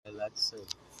had to say.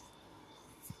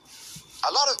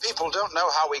 A lot of people don't know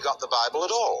how we got the Bible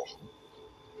at all.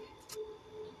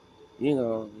 You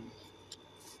know.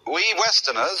 We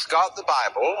Westerners got the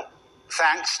Bible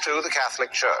thanks to the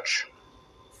Catholic Church.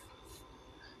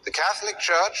 The Catholic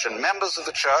Church and members of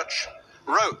the Church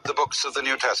wrote the books of the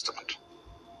New Testament.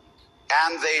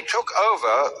 And they took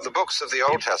over the books of the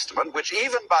Old Testament, which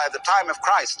even by the time of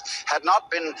Christ had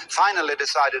not been finally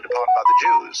decided upon by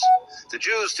the Jews. The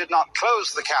Jews did not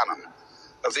close the canon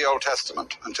of the Old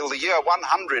Testament until the year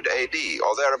 100 AD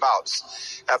or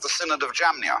thereabouts at the Synod of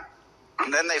Jamnia.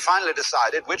 And then they finally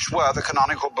decided which were the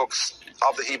canonical books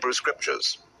of the Hebrew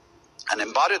Scriptures and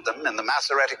embodied them in the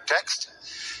Masoretic text,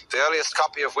 the earliest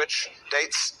copy of which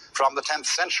dates from the 10th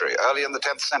century, early in the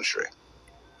 10th century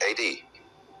AD.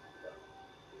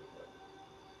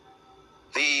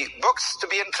 The books to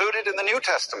be included in the New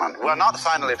Testament were not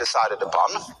finally decided upon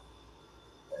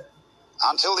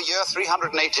until the year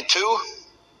 382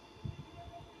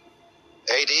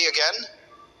 AD again,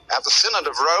 at the Synod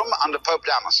of Rome under Pope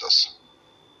Damasus.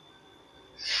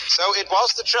 So it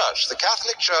was the Church, the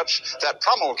Catholic Church, that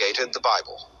promulgated the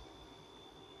Bible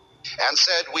and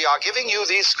said, we are giving you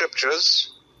these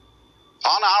scriptures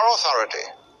on our authority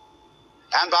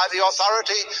and by the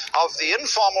authority of the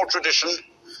informal tradition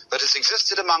that has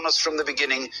existed among us from the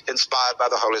beginning, inspired by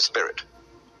the Holy Spirit.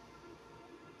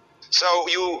 So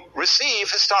you receive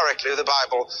historically the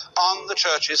Bible on the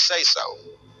Church's say-so.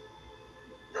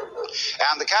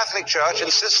 And the Catholic Church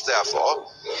insists, therefore,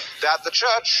 that the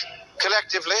Church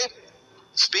collectively,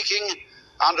 speaking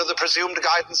under the presumed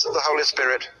guidance of the Holy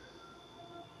Spirit,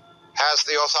 has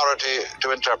the authority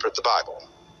to interpret the Bible.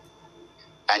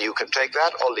 And you can take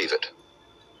that or leave it.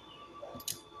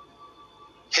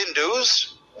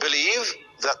 Hindus believe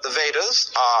that the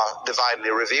Vedas are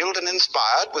divinely revealed and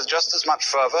inspired with just as much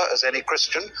fervor as any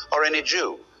Christian or any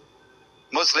Jew.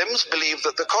 Muslims believe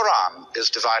that the Quran is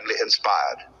divinely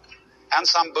inspired. And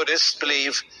some Buddhists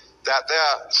believe that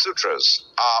their sutras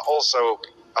are also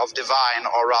of divine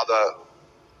or rather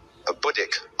a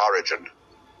Buddhic origin.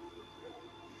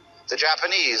 The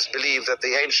Japanese believe that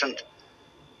the ancient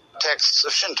texts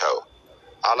of Shinto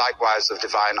are likewise of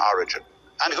divine origin.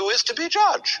 And who is to be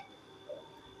judge?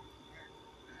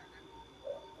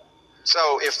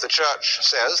 So if the Church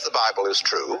says the Bible is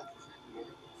true,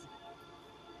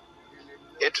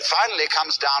 it finally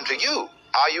comes down to you.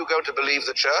 Are you going to believe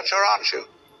the Church or aren't you?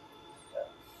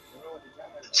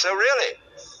 So really,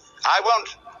 I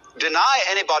won't deny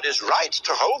anybody's right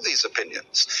to hold these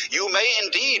opinions. You may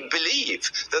indeed believe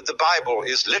that the Bible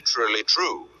is literally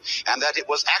true and that it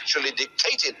was actually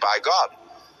dictated by God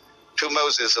to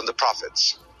Moses and the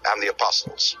prophets and the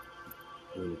apostles.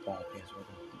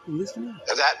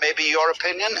 That may be your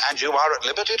opinion, and you are at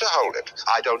liberty to hold it.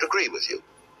 I don't agree with you.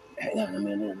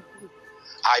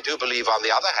 I do believe, on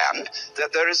the other hand,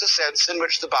 that there is a sense in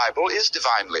which the Bible is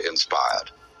divinely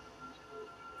inspired.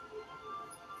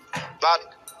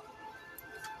 But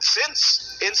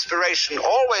since inspiration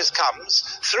always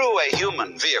comes through a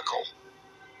human vehicle,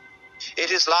 it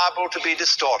is liable to be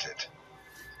distorted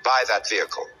by that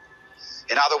vehicle.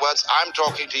 In other words, I'm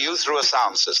talking to you through a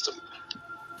sound system,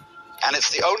 and it's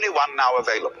the only one now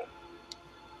available.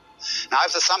 Now,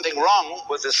 if there's something wrong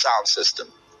with this sound system,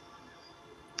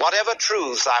 whatever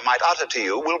truths I might utter to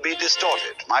you will be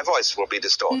distorted. My voice will be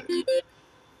distorted.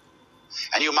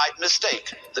 And you might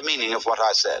mistake the meaning of what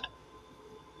I said.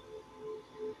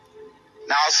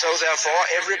 Now, so therefore,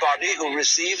 everybody who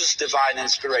receives divine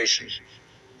inspiration,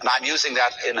 and I'm using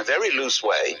that in a very loose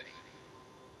way,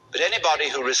 but anybody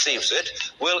who receives it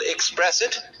will express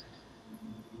it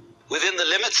within the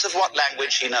limits of what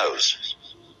language he knows.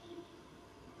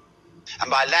 And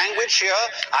by language here,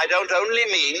 I don't only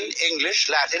mean English,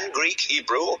 Latin, Greek,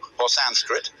 Hebrew, or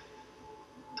Sanskrit.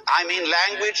 I mean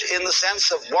language in the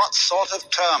sense of what sort of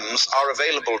terms are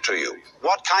available to you.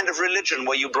 What kind of religion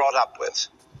were you brought up with?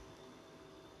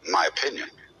 My opinion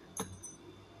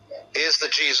is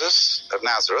that Jesus of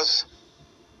Nazareth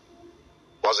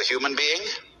was a human being,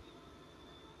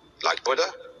 like Buddha,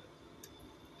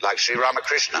 like Sri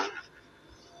Ramakrishna,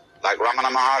 like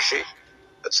Ramana Maharshi,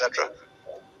 etc.,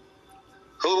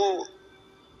 who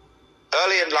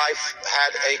early in life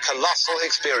had a colossal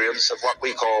experience of what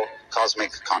we call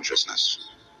cosmic consciousness.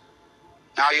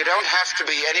 Now, you don't have to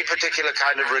be any particular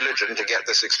kind of religion to get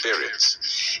this experience.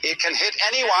 It can hit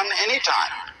anyone,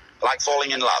 anytime, like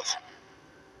falling in love,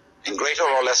 in greater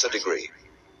or lesser degree.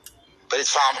 But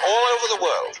it's found all over the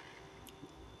world.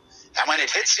 And when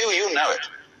it hits you, you know it.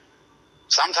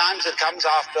 Sometimes it comes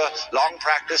after long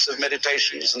practice of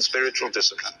meditations and spiritual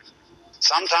discipline.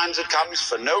 Sometimes it comes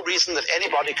for no reason that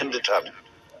anybody can determine.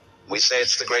 We say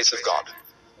it's the grace of God.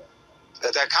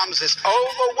 that there comes this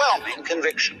overwhelming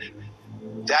conviction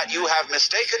that you have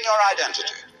mistaken your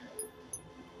identity.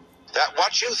 That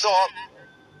what you thought,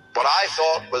 what I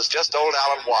thought was just old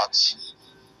Allan Watts,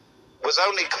 was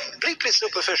only completely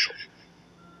superficial.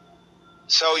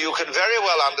 So you can very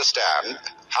well understand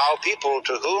how people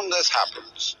to whom this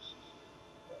happens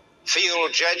feel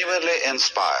genuinely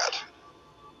inspired.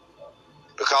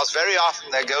 Because very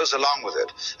often there goes along with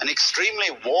it an extremely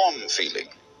warm feeling.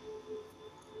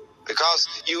 Because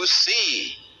you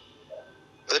see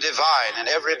the divine in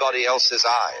everybody else's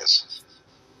eyes.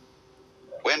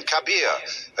 When Kabir,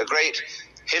 a great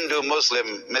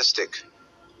Hindu-Muslim mystic,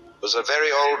 was a very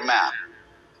old man,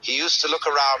 he used to look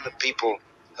around at people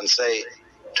and say,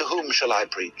 "To whom shall I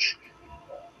preach?"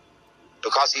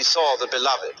 Because he saw the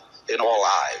beloved in all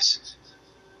eyes.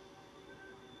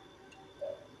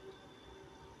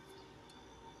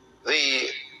 The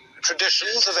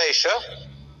traditions of Asia,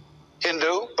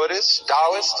 Hindu, Buddhist,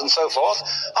 Taoist, and so forth,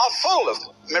 are full of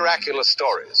miraculous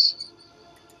stories.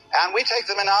 And we take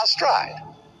them in our stride.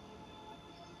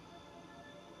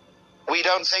 We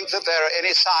don't think that there are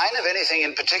any sign of anything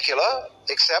in particular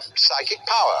except psychic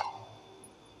power.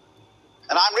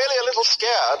 And I'm really a little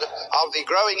scared of the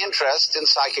growing interest in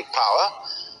psychic power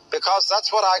because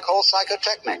that's what I call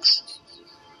psychotechnics.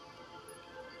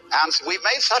 And we've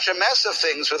made such a mess of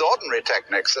things with ordinary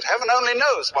techniques that heaven only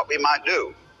knows what we might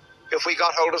do if we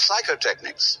got hold of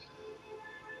psychotechnics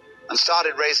and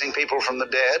started raising people from the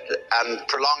dead and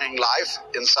prolonging life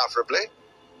insufferably.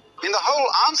 I mean, the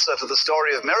whole answer to the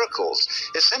story of miracles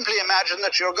is simply imagine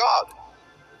that you're God.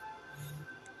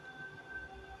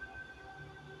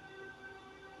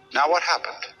 Now what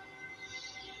happened?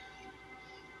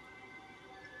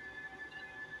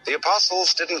 The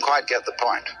apostles didn't quite get the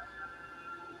point.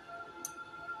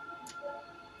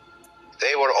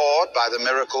 They were awed by the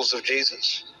miracles of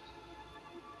Jesus.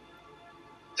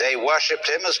 They worshipped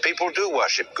him as people do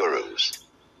worship gurus.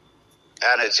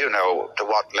 And it's, you know, to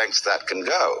what lengths that can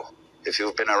go if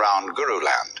you've been around guru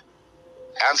land.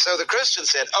 And so the Christians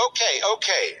said,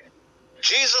 okay,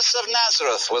 Jesus of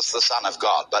Nazareth was the Son of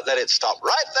God, but let it stop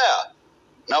right there.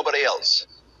 Nobody else.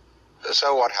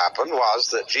 So what happened was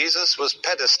that Jesus was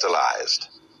pedestalized.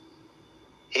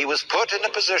 He was put in a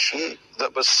position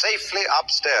that was safely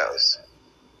upstairs,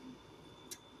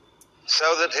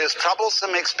 so that his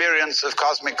troublesome experience of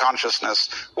cosmic consciousness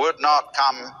would not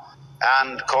come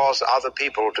and cause other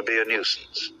people to be a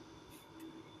nuisance.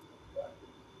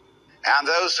 And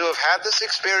those who have had this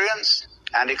experience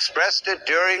and expressed it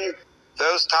during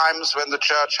those times when the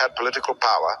church had political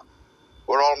power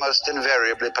were almost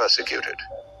invariably persecuted.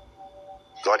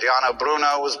 Gordiano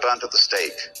Bruno was burnt at the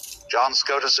stake. John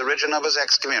Scotus Origina was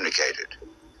excommunicated.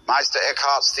 Meister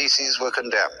Eckhart's theses were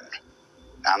condemned,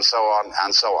 and so on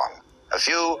and so on. A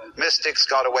few mystics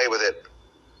got away with it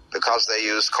because they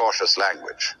used cautious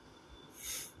language.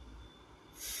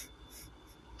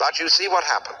 But you see what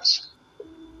happens.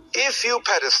 If you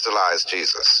pedestalize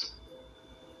Jesus,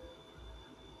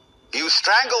 you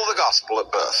strangle the gospel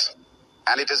at birth.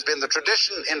 And it has been the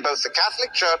tradition in both the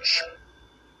Catholic Church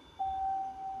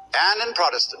and in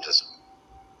Protestantism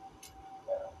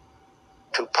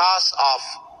to pass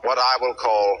off what I will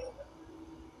call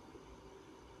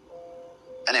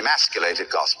an emasculated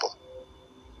gospel.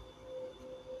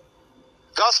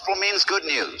 Gospel means good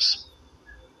news.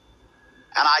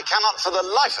 And I cannot for the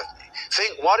life of me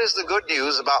think what is the good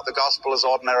news about the gospel as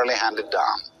ordinarily handed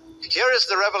down. Here is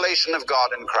the revelation of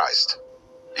God in Christ,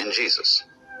 in Jesus.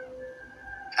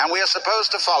 And we are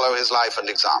supposed to follow his life and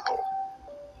example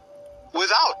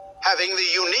without having the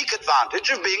unique advantage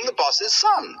of being the boss's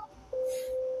son.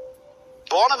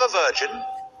 Born of a virgin,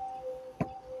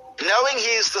 knowing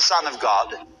he is the Son of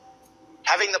God,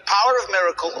 having the power of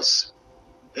miracles,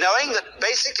 knowing that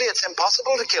basically it's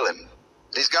impossible to kill him.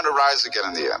 He's going to rise again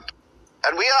in the end.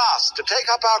 And we are asked to take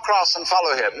up our cross and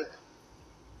follow him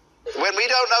when we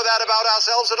don't know that about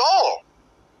ourselves at all.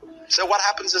 So what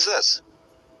happens is this.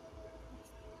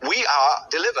 We are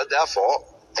delivered, therefore,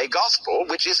 a gospel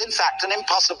which is in fact an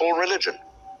impossible religion.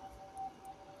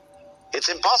 It's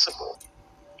impossible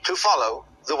to follow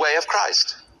the way of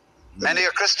Christ. Many a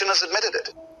Christian has admitted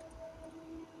it.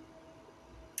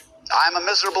 I'm a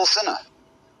miserable sinner.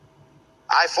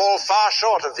 I fall far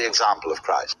short of the example of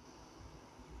Christ.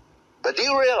 But do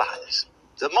you realize,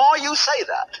 the more you say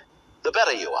that, the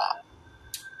better you are.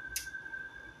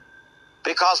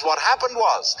 Because what happened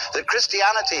was that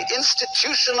Christianity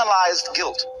institutionalized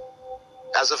guilt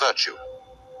as a virtue.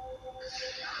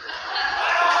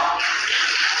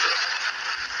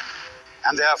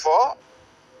 And therefore,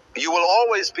 you will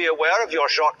always be aware of your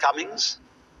shortcomings.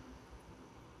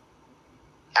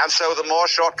 And so the more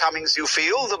shortcomings you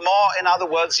feel, the more, in other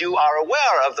words, you are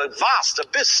aware of the vast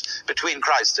abyss between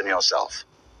Christ and yourself.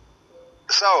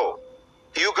 So,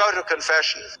 you go to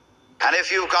confession, and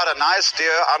if you've got a nice,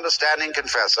 dear, understanding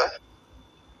confessor,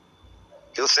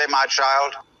 he'll say, my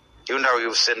child, you know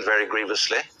you've sinned very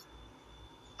grievously,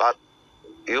 but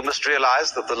you must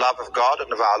realize that the love of God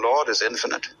and of our Lord is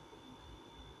infinite,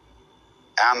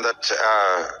 and that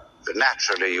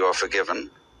naturally you are forgiven.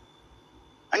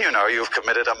 And you know you've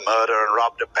committed a murder and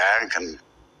robbed a bank and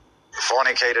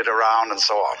fornicated around and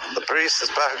so on. And the priest is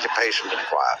perfectly patient and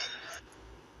quiet.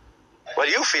 Well,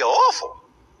 you feel awful.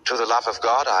 To the love of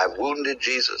God, I have wounded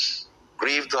Jesus,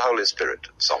 grieved the Holy Spirit,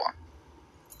 and so on.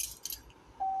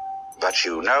 But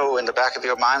you know in the back of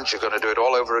your mind that you're going to do it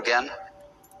all over again.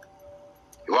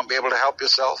 You won't be able to help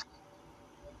yourself.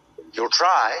 You'll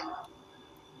try,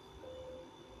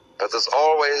 but there's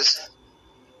always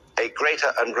a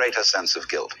greater and greater sense of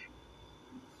guilt.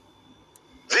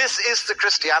 This is the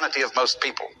Christianity of most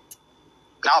people.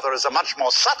 Now, there is a much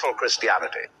more subtle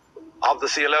Christianity of the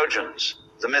theologians,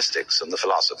 the mystics, and the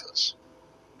philosophers.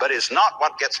 But it's not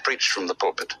what gets preached from the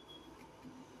pulpit.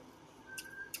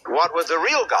 What would the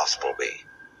real gospel be?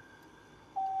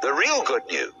 The real good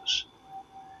news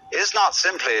is not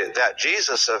simply that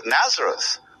Jesus of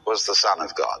Nazareth was the Son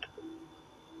of God,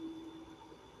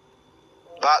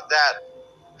 but that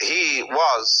he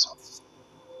was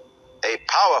a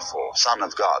powerful Son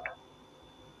of God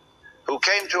who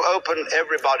came to open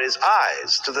everybody's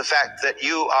eyes to the fact that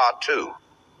you are too.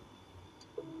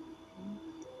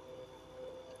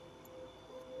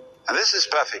 And this is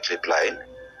perfectly plain.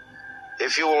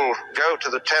 If you will go to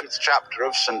the 10th chapter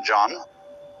of St. John,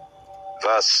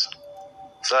 verse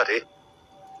 30,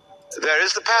 there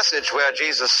is the passage where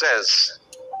Jesus says,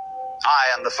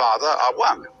 I and the Father are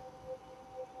one.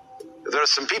 There are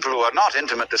some people who are not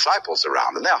intimate disciples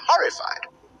around, and they're horrified.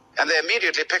 And they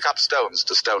immediately pick up stones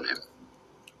to stone him.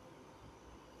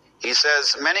 He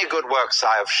says, many good works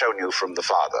I have shown you from the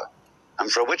Father,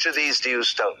 and for which of these do you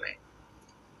stone me?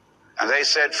 And they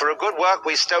said, for a good work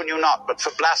we stone you not, but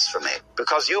for blasphemy,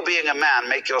 because you being a man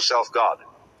make yourself God.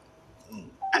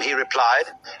 And he replied,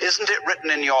 isn't it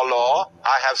written in your law,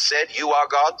 I have said you are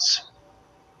gods?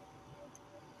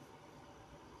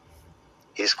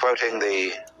 He's quoting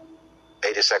the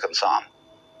 82nd Psalm.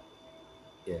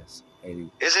 Yes,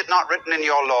 80. Is it not written in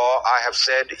your law, I have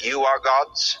said you are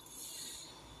gods?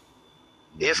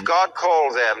 If God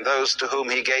called them, those to whom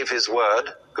he gave his word,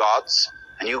 gods,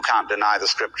 and you can't deny the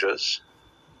scriptures,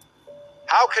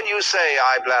 how can you say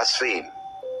I blaspheme?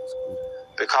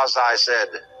 Because I said,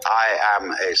 I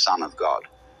am a son of God.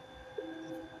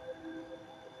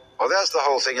 Well, there's the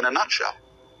whole thing in a nutshell.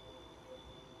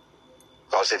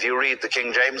 Because if you read the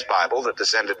King James Bible that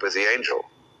descended with the angel,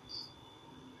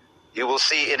 you will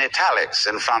see in italics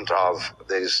in front of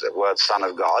these words, Son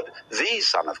of God, the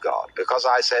Son of God, because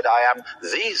I said I am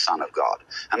the Son of God.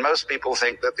 And most people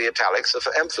think that the italics are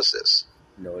for emphasis.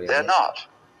 No, they're not.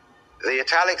 The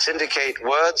italics indicate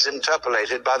words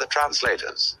interpolated by the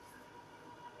translators.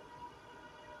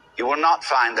 You will not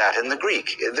find that in the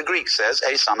Greek. The Greek says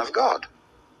a Son of God.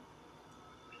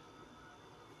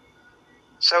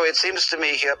 So it seems to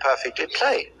me here perfectly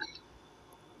plain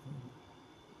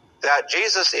that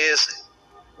Jesus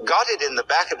got it in the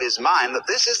back of his mind that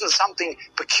this isn't something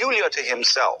peculiar to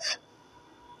himself.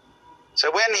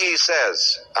 So when he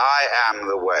says, I am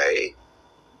the way,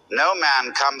 no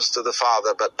man comes to the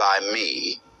Father but by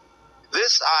me,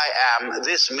 this I am,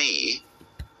 this me,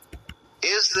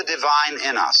 is the divine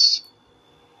in us,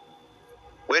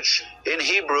 which in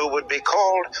Hebrew would be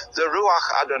called the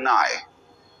Ruach Adonai.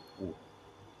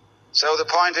 So the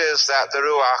point is that the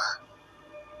Ruach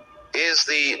is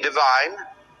the divine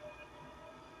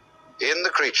in the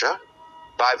creature,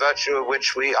 by virtue of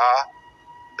which we are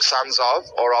sons of,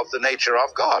 or of the nature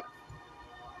of God.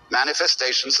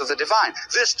 Manifestations of the divine.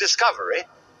 This discovery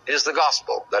is the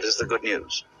gospel, that is the good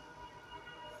news.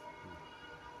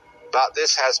 But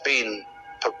this has been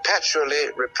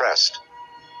perpetually repressed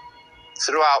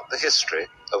throughout the history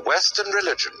of Western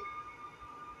religion,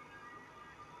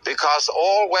 because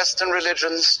all Western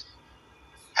religions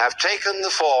have taken the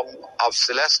form of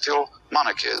celestial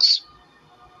monarchies,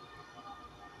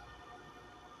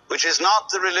 which is not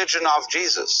the religion of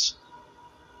Jesus,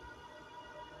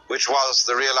 which was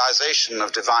the realization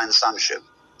of divine sonship,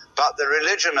 but the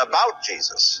religion about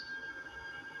Jesus,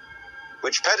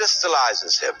 which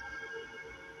pedestalizes him,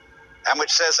 and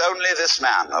which says only this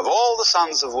man, of all the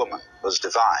sons of woman, was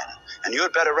divine, and you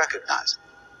had better recognize it.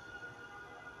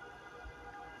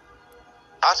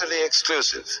 Utterly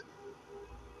exclusive.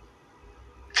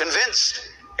 Convinced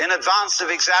in advance of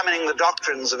examining the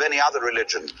doctrines of any other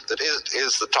religion that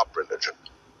is the top religion.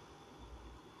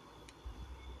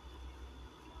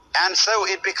 And so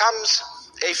it becomes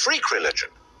a freak religion,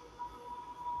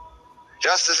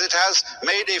 just as it has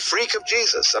made a freak of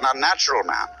Jesus, an unnatural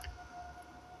man.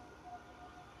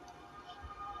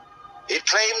 It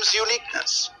claims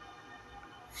uniqueness,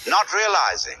 not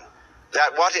realizing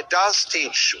that what it does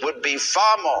teach would be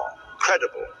far more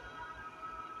credible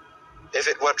if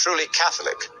it were truly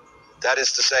Catholic. That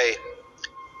is to say,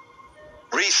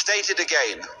 restated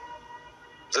again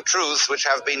the truths which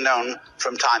have been known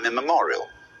from time immemorial,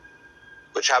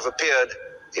 which have appeared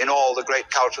in all the great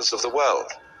cultures of the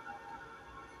world.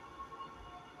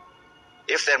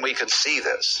 If then we can see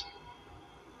this,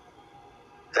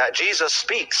 that Jesus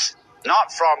speaks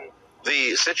not from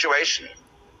the situation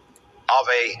of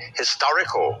a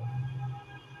historical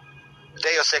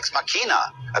deus ex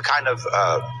machina, a kind of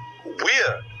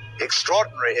weird,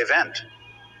 extraordinary event,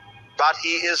 but he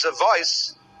is a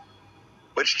voice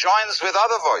which joins with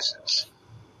other voices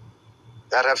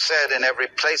that have said in every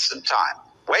place and time,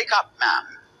 wake up, man,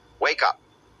 wake up,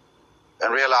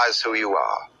 and realize who you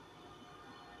are.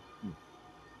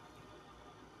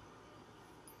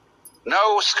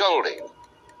 No scolding,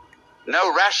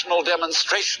 no rational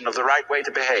demonstration of the right way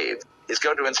to behave is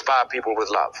going to inspire people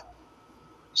with love.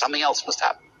 Something else must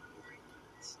happen.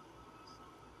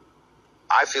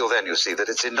 I feel then, you see, that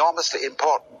it's enormously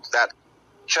important that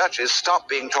churches stop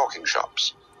being talking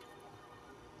shops.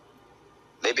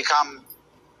 They become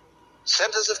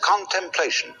centers of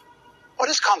contemplation. What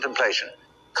is contemplation?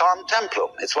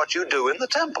 Contemplum. It's what you do in the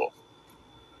temple.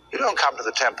 You don't come to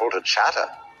the temple to chatter,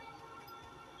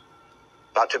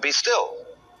 but to be still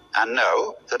and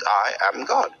know that I am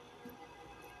God.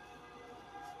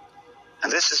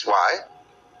 And this is why,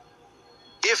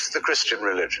 if the Christian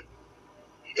religion,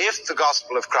 if the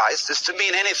gospel of Christ is to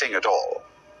mean anything at all,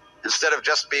 instead of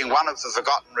just being one of the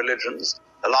forgotten religions,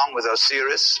 along with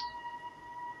Osiris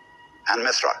and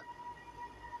Mithra,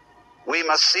 we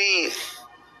must see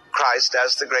Christ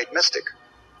as the great mystic.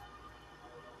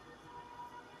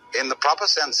 In the proper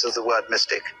sense of the word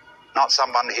mystic, not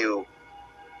someone who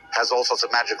has all sorts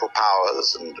of magical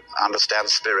powers and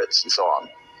understands spirits and so on.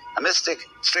 A mystic,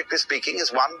 strictly speaking,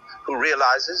 is one who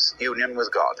realizes union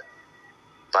with God,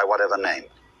 by whatever name.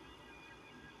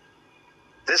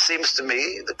 This seems to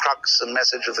me the crux and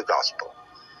message of the gospel,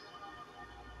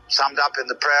 summed up in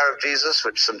the prayer of Jesus,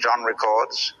 which St. John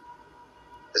records,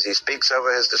 as he speaks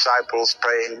over his disciples,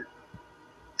 praying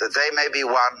that they may be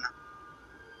one,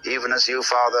 even as you,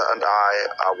 Father, and I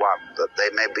are one, that they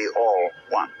may be all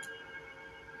one.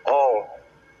 All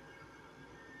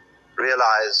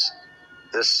realize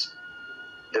this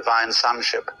divine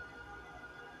sonship,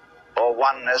 or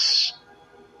oneness,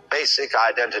 basic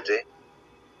identity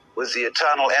with the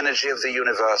eternal energy of the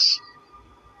universe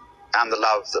and the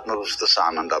love that moves the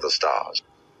sun and other stars.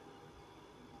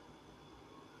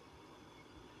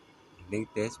 I think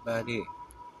that's about it.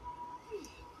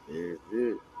 That's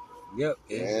it. Yep,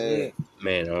 that's Yeah. it.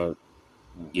 Man,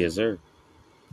 yes, sir.